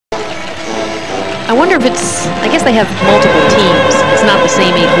wonder if it's, I guess they have multiple teams. It's not the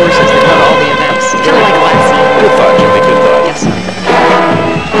same 8 horses that go to all the events. Kind of like Lassie. Good thought, Jimmy, good thought. Yes.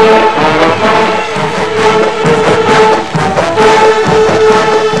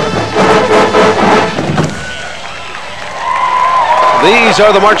 These are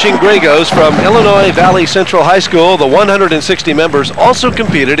the Marching Grey Ghosts from Illinois Valley Central High School. The 160 members also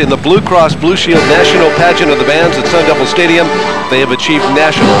competed in the Blue Cross Blue Shield National Pageant of the Bands at Sun Devil Stadium. They have achieved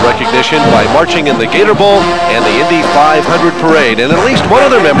national recognition by marching in the Gator Bowl and the Indy 500 Parade. And at least one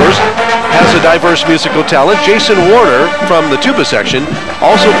of their members has a diverse musical talent. Jason Warner from the tuba section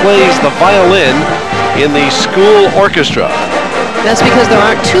also plays the violin in the school orchestra. That's because there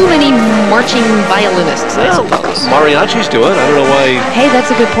aren't too many marching violinists, I suppose. Mariachis do it. I don't know why. Hey, that's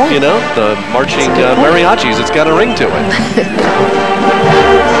a good point. You know, the marching mariachis, it's got a ring to it.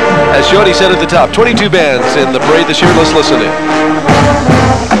 As Jody said at the top, 22 bands in the parade this year. Let's listen in.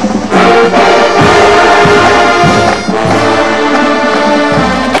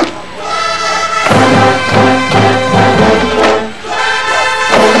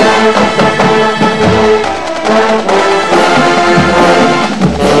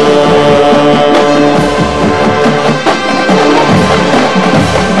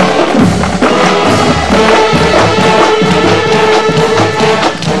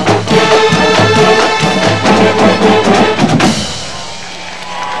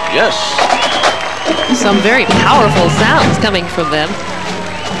 Yes. Some very powerful sounds coming from them.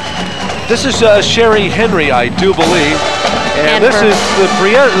 This is Sherry Henry, I do believe. And this is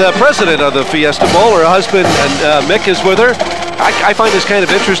the president of the Fiesta Bowl. Her husband, and Mick, is with her. I find this kind of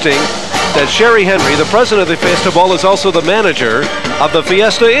interesting that Sherry Henry, the president of the Fiesta Bowl, is also the manager of the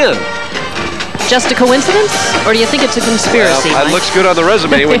Fiesta Inn. Just a coincidence? Or do you think it's a conspiracy? Well, it looks good on the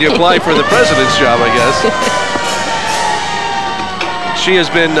resume when you apply for the president's job, I guess. She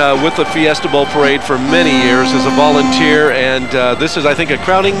has been with the Fiesta Bowl Parade for many years as a volunteer, and this is, I think, a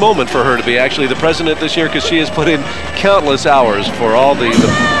crowning moment for her to be actually the president this year, because she has put in countless hours for all the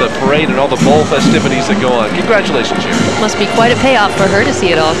parade and all the bowl festivities that go on. Congratulations, Sherry. Must be quite a payoff for her to see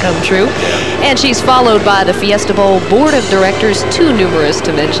it all come true. Yeah. And she's followed by the Fiesta Bowl Board of Directors, too numerous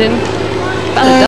to mention. About a